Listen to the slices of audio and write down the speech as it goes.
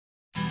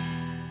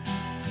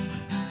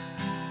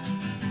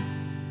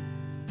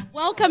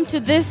Welcome to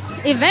this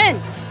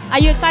event. Are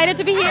you excited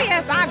to be here? Oh,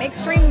 yes, I'm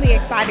extremely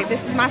excited.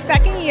 This is my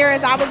second year,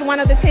 as I was one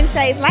of the 10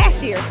 Shades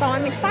last year, so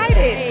I'm excited.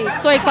 Hey,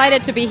 so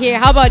excited to be here.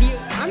 How about you?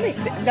 I'm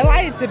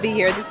delighted to be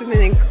here. This is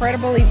an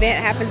incredible event.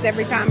 It happens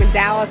every time in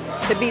Dallas,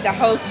 to be the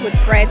host with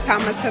Fred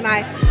Thomas and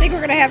I think we're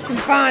going to have some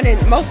fun,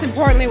 and most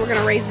importantly, we're going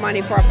to raise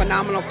money for a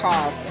phenomenal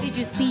cause. Did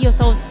you see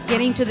yourselves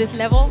getting to this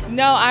level?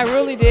 No, I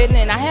really didn't,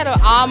 and I had an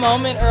aha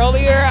moment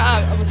earlier.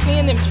 I was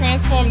seeing them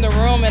transform the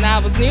room, and I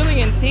was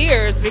nearly in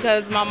tears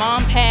because my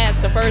mom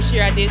passed the first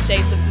year I did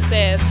Shades of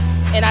Success,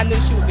 and I knew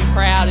she would be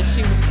proud if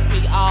she would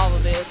see all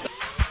of this.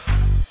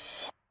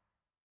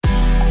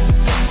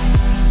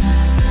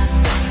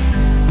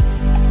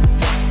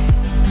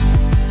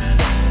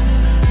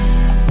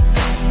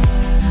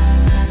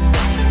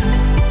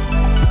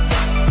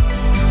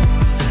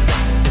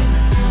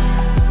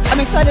 I'm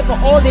excited for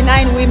all the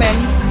 9 women,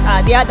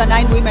 the other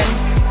 9 women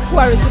who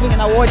are receiving an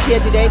award here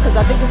today, because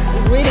I think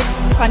it's really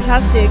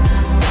fantastic,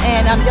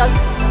 and I'm just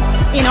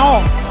in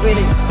awe,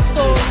 really.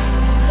 So,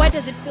 what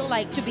does it feel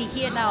like to be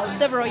here now,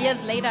 several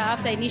years later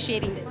after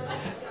initiating this?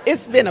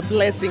 It's been a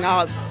blessing,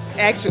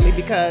 actually,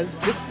 because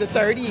this is the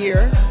 3rd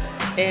year,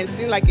 and it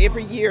seems like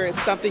every year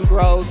something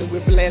grows, and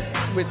we're blessed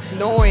with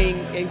knowing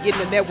and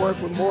getting to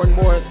network with more and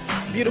more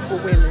beautiful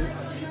women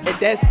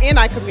that's in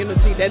our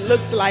community that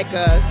looks like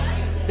us,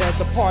 that's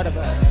a part of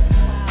us.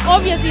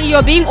 Obviously,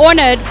 you're being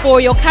honored for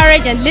your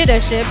courage and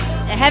leadership,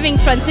 having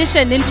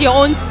transitioned into your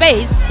own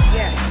space.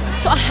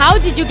 Yes. So how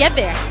did you get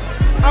there?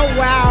 Oh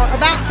wow,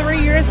 about 3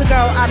 years ago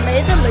I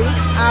made the leap.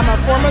 I'm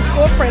a former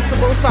school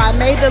principal, so I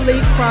made the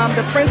leap from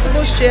the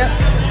principalship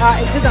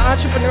into the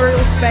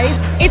entrepreneurial space.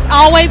 It's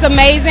always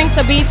amazing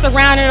to be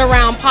surrounded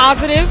around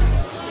positive,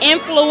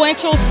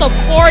 influential,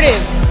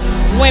 supportive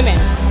women.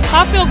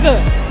 I feel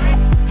good.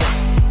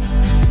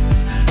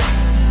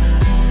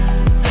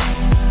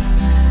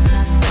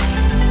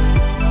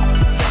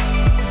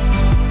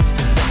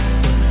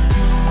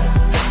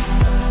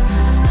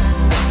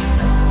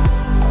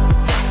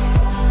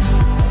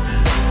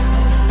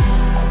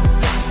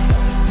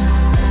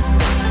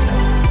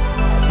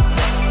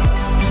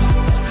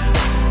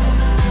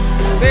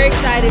 Very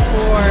excited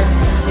for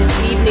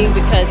this evening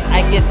because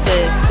I get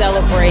to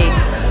celebrate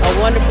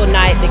a wonderful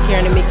night that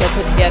Karen and Miko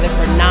put together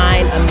for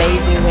 9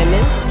 amazing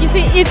women. You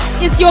see,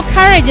 it's your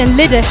courage and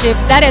leadership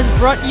that has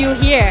brought you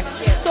here.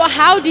 So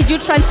how did you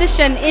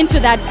transition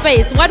into that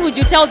space? What would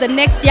you tell the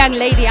next young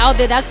lady out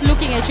there that's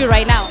looking at you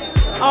right now?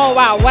 Oh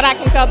wow, what I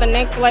can tell the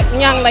next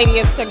young lady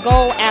is to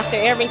go after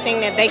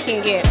everything that they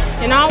can get.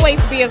 And always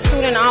be a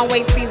student,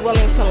 always be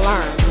willing to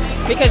learn,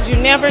 because you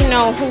never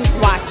know who's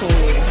watching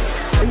you.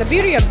 And the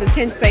beauty of the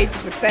 10 Shades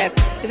of Success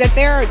is that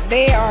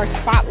they are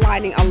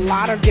spotlighting a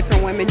lot of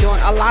different women doing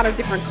a lot of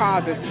different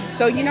causes.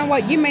 So you know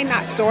what, you may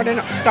not start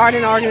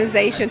an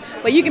organization,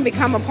 but you can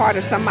become a part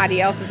of somebody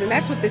else's, and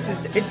that's what this is.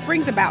 It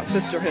brings about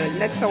sisterhood, and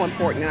that's so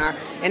important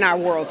in our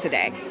world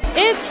today.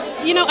 It's,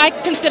 you know, I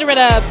consider it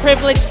a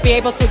privilege to be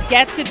able to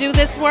get to do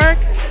this work,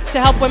 to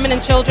help women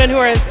and children who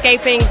are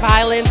escaping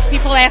violence.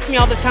 People ask me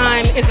all the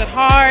time, is it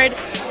hard?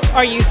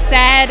 Are you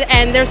sad?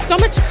 And there's so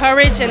much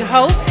courage and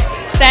hope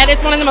that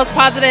it's one of the most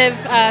positive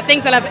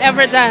things that I've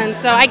ever done.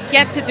 So I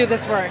get to do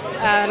this work,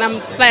 and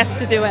I'm blessed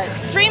to do it.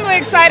 Extremely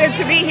excited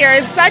to be here.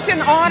 It's such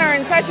an honor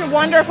and such a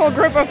wonderful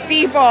group of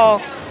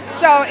people.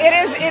 So it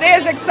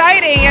is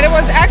exciting, and it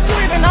was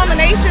actually, the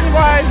nomination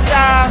was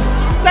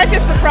such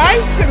a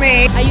surprise to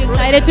me. Are you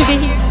excited to be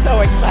here?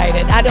 So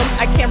excited.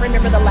 I can't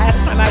remember the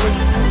last time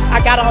I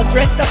got all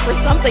dressed up for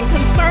something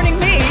concerning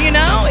me, you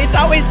know? It's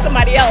always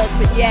somebody else,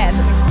 but yes,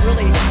 I'm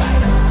really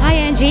excited. Hi,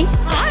 Angie.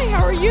 Hi,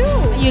 how are you?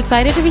 Are you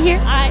excited to be here?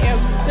 I am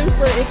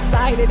super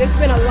excited. It's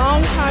been a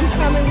long time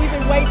coming. We've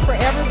been waiting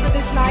forever for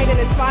this night, and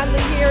it's finally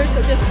here,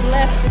 so just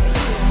blessed to be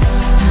here.